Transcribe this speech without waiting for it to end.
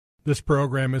This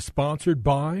program is sponsored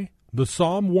by the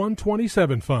Psalm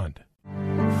 127 Fund.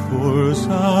 For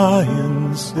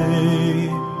Zion's sake,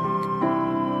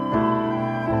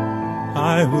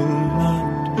 I will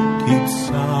not keep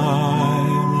silent.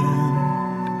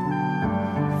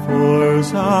 For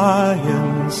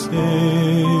Zion's sake,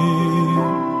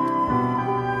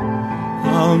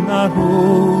 I'll not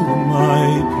hold my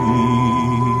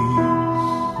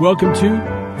peace. Welcome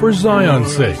to For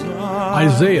Zion's Sake.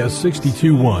 Isaiah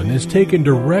 62:1 is taken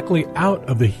directly out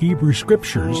of the Hebrew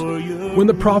Scriptures when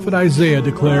the prophet Isaiah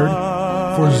declared,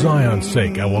 "For Zion's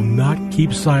sake I will not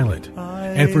keep silent,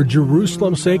 and for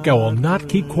Jerusalem's sake I will not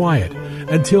keep quiet,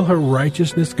 until her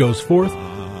righteousness goes forth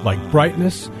like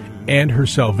brightness, and her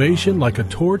salvation like a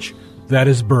torch that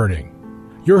is burning."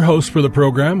 Your hosts for the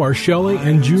program are Shelley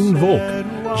and June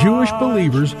Volk, Jewish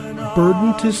believers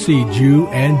burdened to see Jew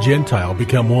and Gentile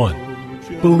become one.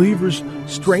 Believers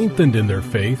strengthened in their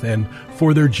faith, and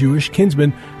for their Jewish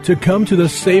kinsmen to come to the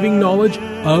saving knowledge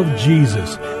of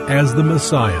Jesus as the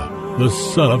Messiah, the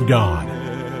Son of God.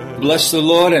 Bless the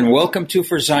Lord and welcome to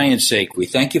For Zion's Sake. We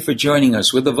thank you for joining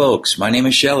us with the Volks. My name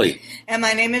is Shelley. And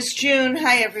my name is June.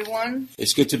 Hi, everyone.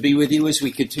 It's good to be with you as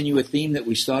we continue a theme that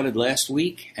we started last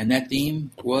week, and that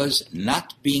theme was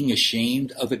not being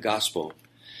ashamed of the gospel.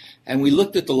 And we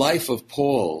looked at the life of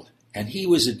Paul, and he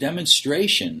was a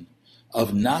demonstration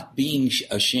of not being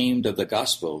ashamed of the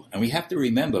gospel. And we have to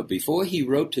remember, before he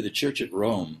wrote to the church at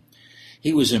Rome,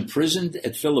 he was imprisoned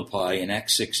at Philippi in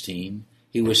Acts 16.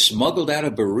 He was smuggled out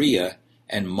of Berea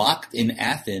and mocked in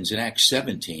Athens in Acts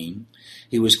 17.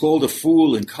 He was called a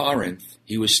fool in Corinth.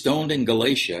 He was stoned in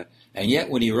Galatia. And yet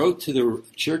when he wrote to the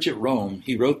church at Rome,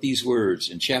 he wrote these words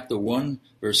in chapter 1,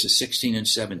 verses 16 and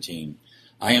 17.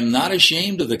 "I am not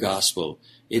ashamed of the gospel.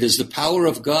 It is the power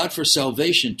of God for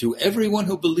salvation to everyone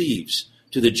who believes,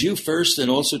 to the Jew first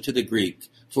and also to the Greek.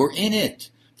 For in it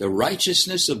the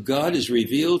righteousness of God is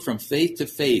revealed from faith to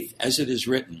faith, as it is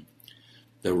written,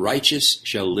 the righteous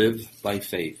shall live by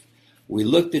faith." We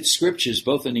looked at scriptures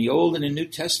both in the Old and the New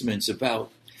Testaments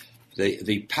about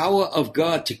the power of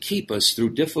God to keep us through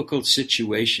difficult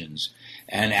situations.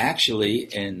 And actually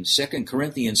in 2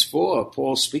 Corinthians 4,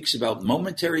 Paul speaks about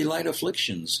momentary light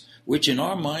afflictions, which in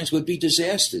our minds would be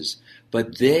disasters.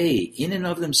 But they, in and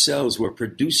of themselves, were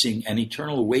producing an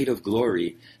eternal weight of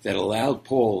glory that allowed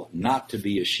Paul not to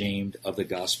be ashamed of the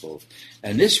gospel.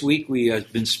 And this week we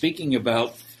have been speaking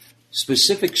about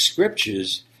specific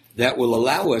scriptures that will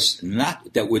allow us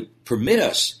that would permit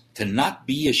us to not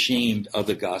be ashamed of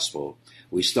the gospel.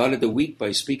 We started the week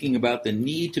by speaking about the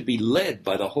need to be led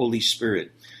by the Holy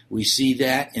Spirit. We see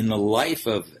that in the life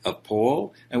of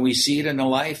Paul, and we see it in the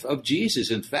life of Jesus.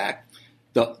 In fact,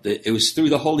 it was through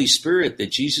the Holy Spirit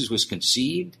that Jesus was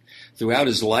conceived. Throughout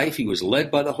his life, he was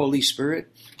led by the Holy Spirit.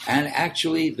 And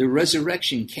actually, the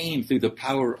resurrection came through the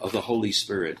power of the Holy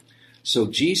Spirit. So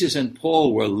Jesus and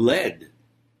Paul were led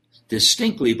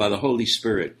distinctly by the Holy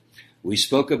Spirit. We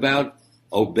spoke about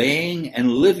obeying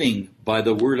and living by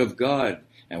the Word of God.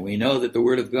 And we know that the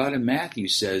Word of God in Matthew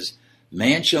says,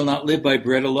 "Man shall not live by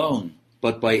bread alone,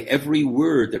 but by every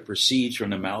word that proceeds from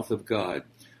the mouth of God."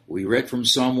 We read from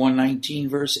Psalm 119,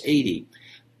 verse 80,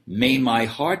 "May my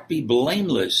heart be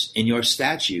blameless in your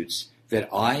statutes, that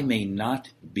I may not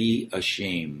be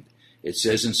ashamed." It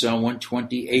says in Psalm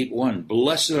 128:1,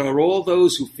 "Blessed are all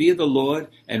those who fear the Lord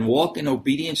and walk in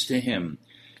obedience to him."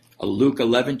 Luke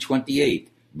 11:28,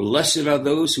 "Blessed are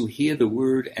those who hear the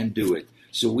word and do it."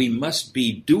 So we must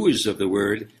be doers of the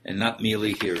word and not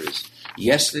merely hearers.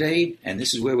 Yesterday, and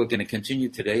this is where we're going to continue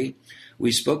today,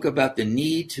 we spoke about the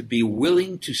need to be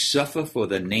willing to suffer for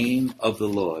the name of the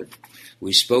Lord.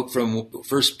 We spoke from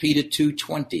 1 Peter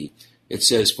 2:20. It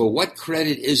says, "For what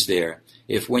credit is there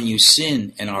if when you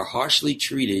sin and are harshly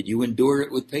treated, you endure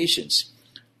it with patience?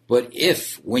 But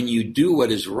if when you do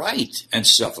what is right and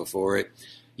suffer for it,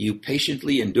 you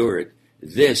patiently endure it,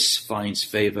 this finds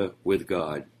favor with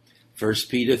God." 1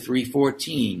 Peter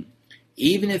 3:14,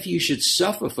 "Even if you should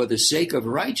suffer for the sake of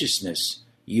righteousness,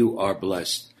 you are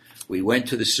blessed." We went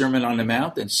to the Sermon on the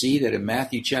Mount and see that in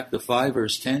Matthew chapter 5,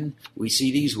 verse 10, we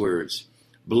see these words,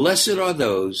 "Blessed are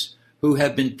those who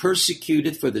have been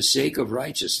persecuted for the sake of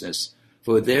righteousness,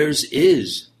 for theirs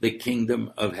is the kingdom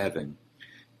of heaven."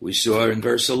 We saw in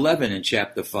verse 11 in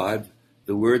chapter 5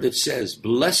 the word that says,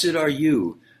 "Blessed are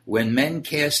you when men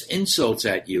cast insults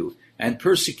at you and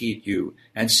persecute you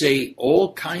and say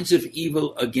all kinds of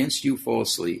evil against you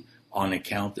falsely on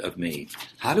account of me."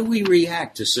 How do we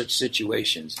react to such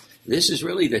situations? This is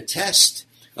really the test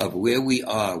of where we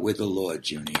are with the Lord,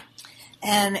 Junie.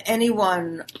 And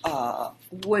anyone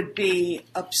would be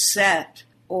upset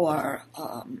or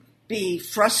be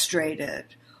frustrated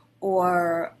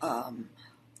or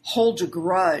hold a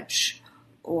grudge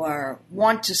or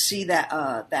want to see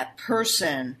that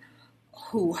person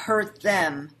who hurt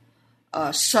them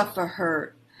suffer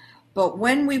hurt. But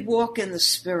when we walk in the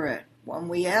Spirit, when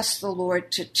we ask the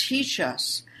Lord to teach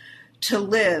us to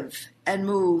live and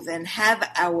move and have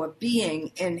our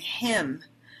being in Him,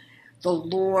 the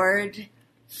Lord,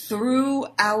 through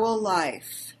our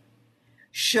life,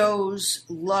 shows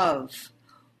love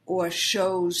or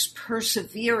shows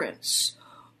perseverance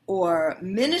or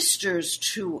ministers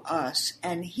to us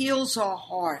and heals our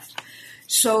heart.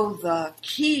 So the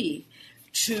key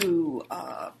to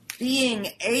being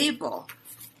able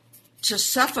to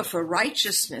suffer for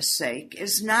righteousness' sake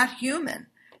is not human,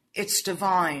 it's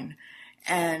divine.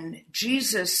 And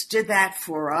Jesus did that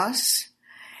for us,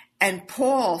 and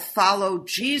Paul followed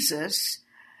Jesus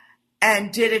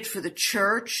and did it for the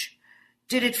church,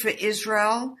 did it for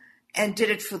Israel, and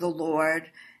did it for the Lord.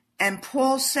 And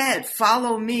Paul said,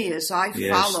 follow me as I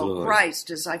follow Lord. Christ,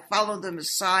 as I follow the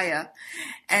Messiah.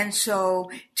 And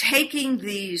so taking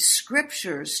these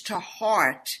scriptures to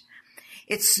heart,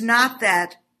 it's not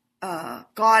that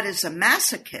God is a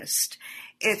masochist.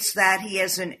 It's that he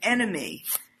has an enemy,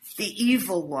 the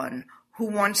evil one, who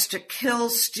wants to kill,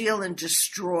 steal, and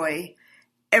destroy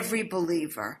every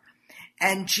believer.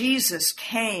 And Jesus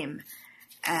came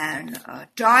and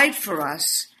died for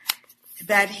us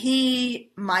that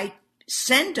he might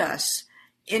send us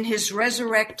in his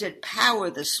resurrected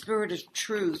power, the Spirit of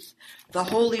truth, the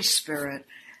Holy Spirit,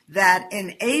 that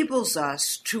enables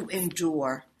us to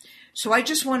endure. So I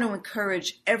just want to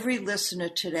encourage every listener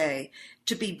today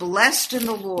to be blessed in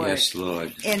the Lord, Yes,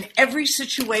 Lord. in every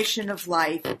situation of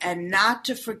life, and not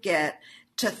to forget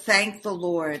to thank the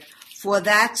Lord, for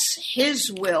that's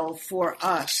his will for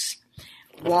us.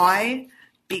 Why?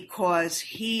 Because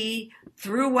he,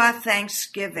 through our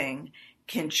thanksgiving,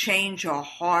 can change our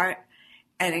heart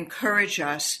and encourage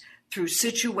us through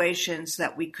situations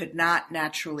that we could not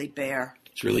naturally bear.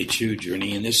 It's really true,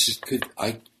 Journey, and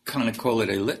I kind of call it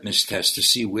a litmus test to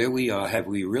see where we are. Have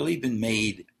we really been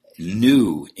made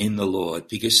new in the Lord?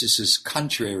 Because this is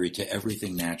contrary to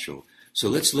everything natural. So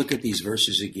let's look at these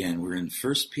verses again. We're in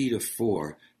 1 Peter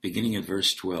 4, beginning at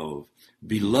verse 12.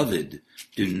 Beloved,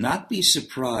 do not be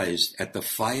surprised at the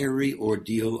fiery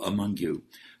ordeal among you,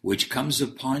 which comes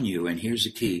upon you, and here's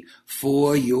the key,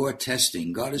 for your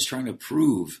testing. God is trying to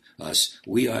prove us.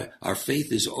 Our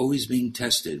faith is always being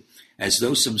tested, as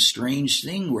though some strange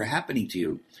thing were happening to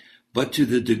you. But to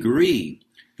the degree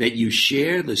that you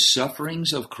share the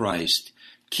sufferings of Christ,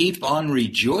 keep on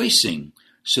rejoicing,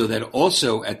 so that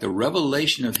also at the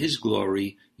revelation of his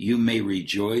glory you may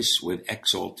rejoice with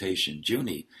exaltation.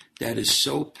 Junie, that is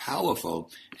so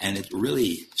powerful, and it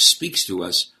really speaks to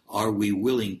us. Are we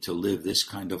willing to live this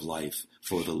kind of life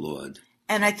for the Lord?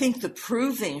 And I think the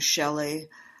proving, Shelley,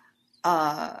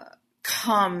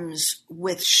 comes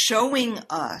with showing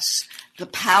us the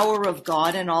power of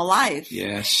God in our life.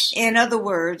 Yes. In other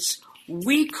words,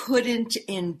 we couldn't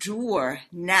endure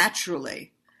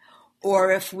naturally,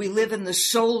 or if we live in the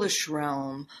soulish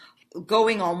realm,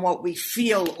 going on what we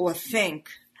feel or think.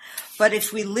 But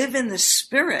if we live in the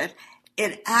Spirit,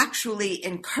 it actually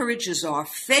encourages our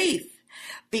faith,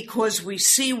 because we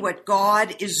see what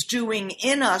God is doing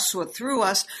in us or through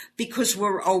us, because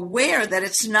we're aware that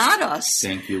it's not us.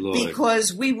 Thank you, Lord.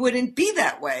 Because we wouldn't be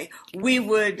that way. We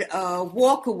would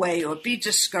walk away or be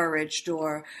discouraged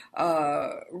or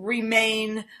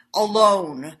remain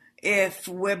alone if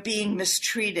we're being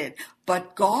mistreated.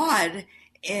 But God,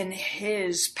 in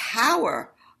his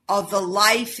power of the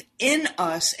life in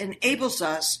us, enables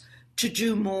us to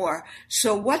do more.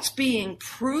 So what's being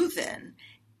proven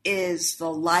is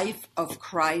the life of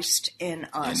Christ in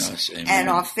us. And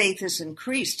our faith is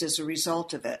increased as a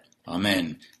result of it.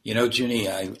 Amen. You know, Junie,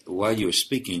 while you were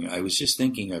speaking, I was just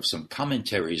thinking of some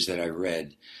commentaries that I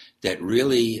read that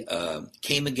really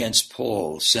came against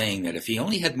Paul, saying that if he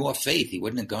only had more faith, he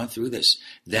wouldn't have gone through this.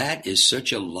 That is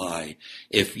such a lie.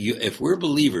 If we're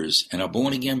believers and are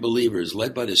born-again believers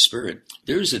led by the Spirit,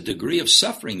 there's a degree of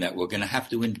suffering that we're going to have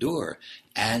to endure.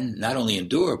 And not only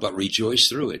endure, but rejoice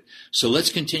through it. So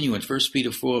let's continue in 1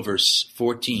 Peter 4, verse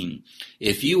 14.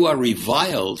 If you are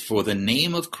reviled for the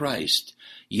name of Christ,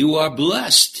 you are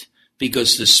blessed,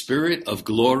 because the Spirit of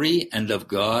glory and of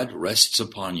God rests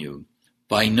upon you.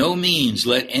 By no means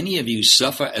let any of you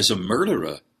suffer as a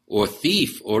murderer, or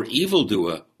thief, or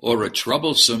evildoer, or a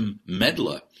troublesome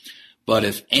meddler. But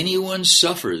if anyone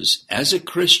suffers as a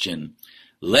Christian,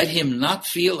 let him not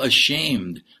feel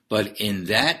ashamed, but in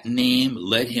that name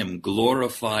let him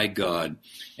glorify God.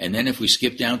 And then if we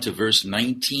skip down to verse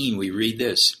 19, we read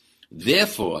this.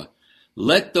 Therefore,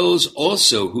 let those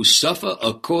also who suffer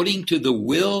according to the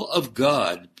will of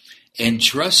God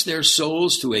entrust their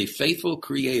souls to a faithful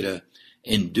Creator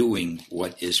in doing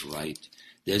what is right.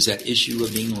 There's that issue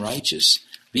of being righteous.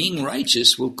 Being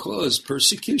righteous will cause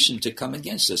persecution to come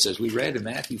against us, as we read in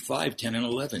Matthew 5, 10, and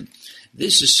 11.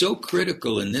 This is so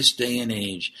critical in this day and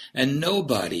age, and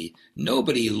nobody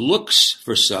looks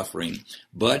for suffering,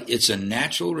 but it's a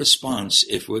natural response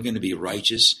if we're going to be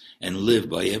righteous and live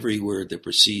by every word that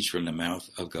proceeds from the mouth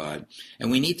of God.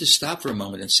 And we need to stop for a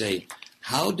moment and say,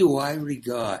 how do I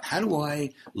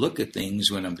look at things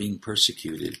when I'm being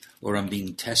persecuted or I'm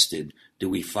being tested? Do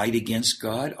we fight against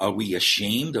God? Are we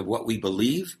ashamed of what we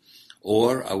believe?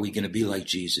 Or are we going to be like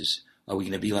Jesus? Are we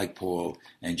going to be like Paul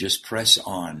and just press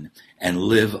on and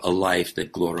live a life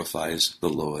that glorifies the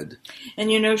Lord?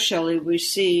 And you know, Shelley, we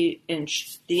see in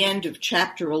the end of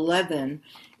chapter 11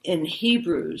 in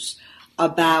Hebrews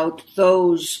about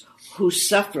those who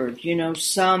suffered. You know,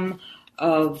 some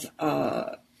of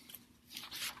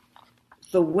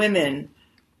the women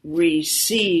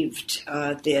received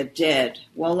their dead.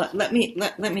 Well, let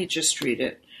me just read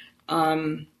it.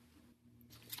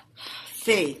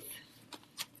 Faith.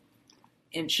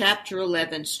 In chapter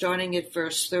 11, starting at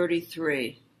verse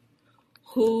 33,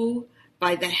 who,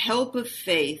 by the help of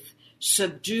faith,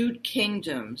 subdued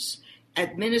kingdoms,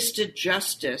 administered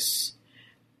justice,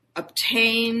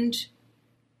 obtained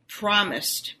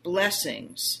promised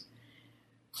blessings,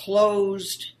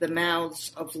 closed the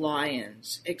mouths of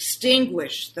lions,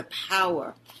 extinguished the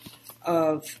power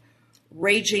of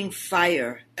raging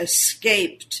fire,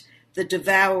 escaped the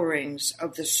devourings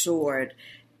of the sword,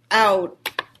 out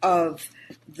of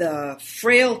the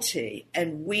frailty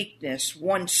and weakness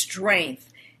won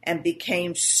strength and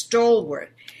became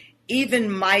stalwart,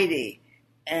 even mighty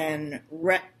and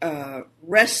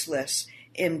restless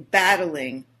in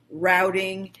battling,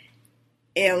 routing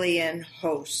alien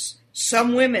hosts.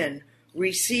 Some women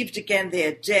received again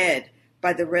their dead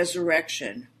by the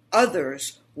resurrection.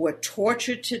 Others were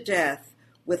tortured to death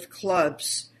with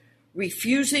clubs,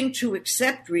 refusing to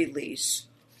accept release,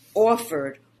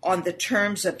 offered on the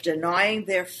terms of denying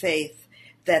their faith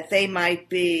that they might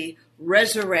be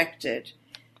resurrected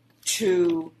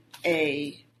to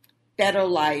a better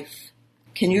life.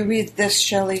 Can you read this,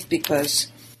 Shelley?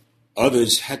 Because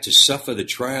others had to suffer the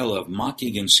trial of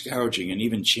mocking and scourging and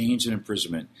even chains and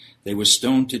imprisonment. They were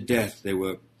stoned to death. They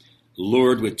were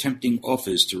lured with tempting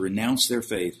offers to renounce their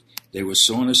faith. They were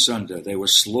sawn asunder. They were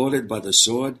slaughtered by the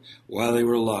sword while they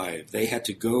were alive. They had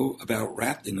to go about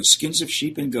wrapped in the skins of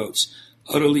sheep and goats,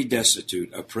 utterly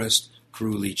destitute, oppressed,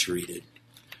 cruelly treated.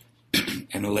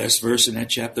 And the last verse in that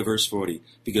chapter, verse 40,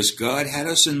 because God had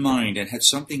us in mind and had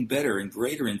something better and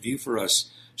greater in view for us,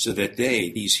 so that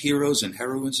they, these heroes and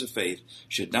heroines of faith,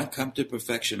 should not come to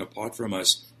perfection apart from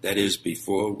us, that is,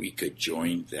 before we could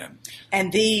join them.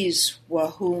 And these were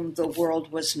whom the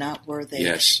world was not worthy.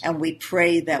 Yes. And we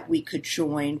pray that we could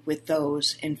join with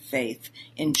those in faith.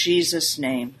 In Jesus'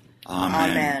 name,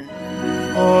 Amen.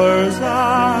 Amen. For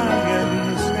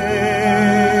Zion's sake.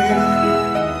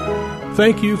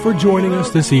 Thank you for joining us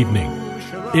this evening.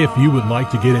 If you would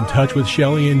like to get in touch with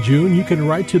Shelley and June, you can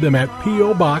write to them at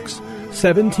P.O. Box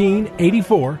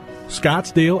 1784,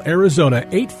 Scottsdale, Arizona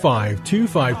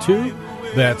 85252.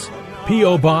 That's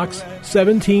P.O. Box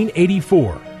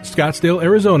 1784, Scottsdale,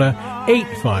 Arizona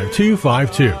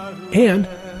 85252. And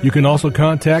you can also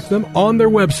contact them on their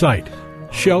website,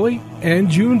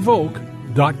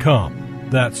 ShelleyandJuneVolk.com.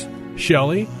 That's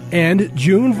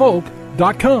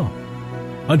ShelleyandJuneVolk.com.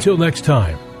 Until next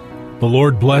time, the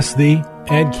Lord bless thee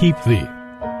and keep thee.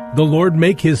 The Lord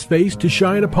make his face to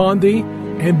shine upon thee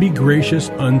and be gracious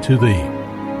unto thee.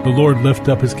 The Lord lift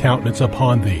up his countenance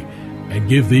upon thee and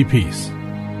give thee peace.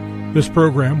 This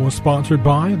program was sponsored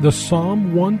by the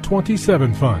Psalm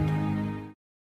 127 Fund.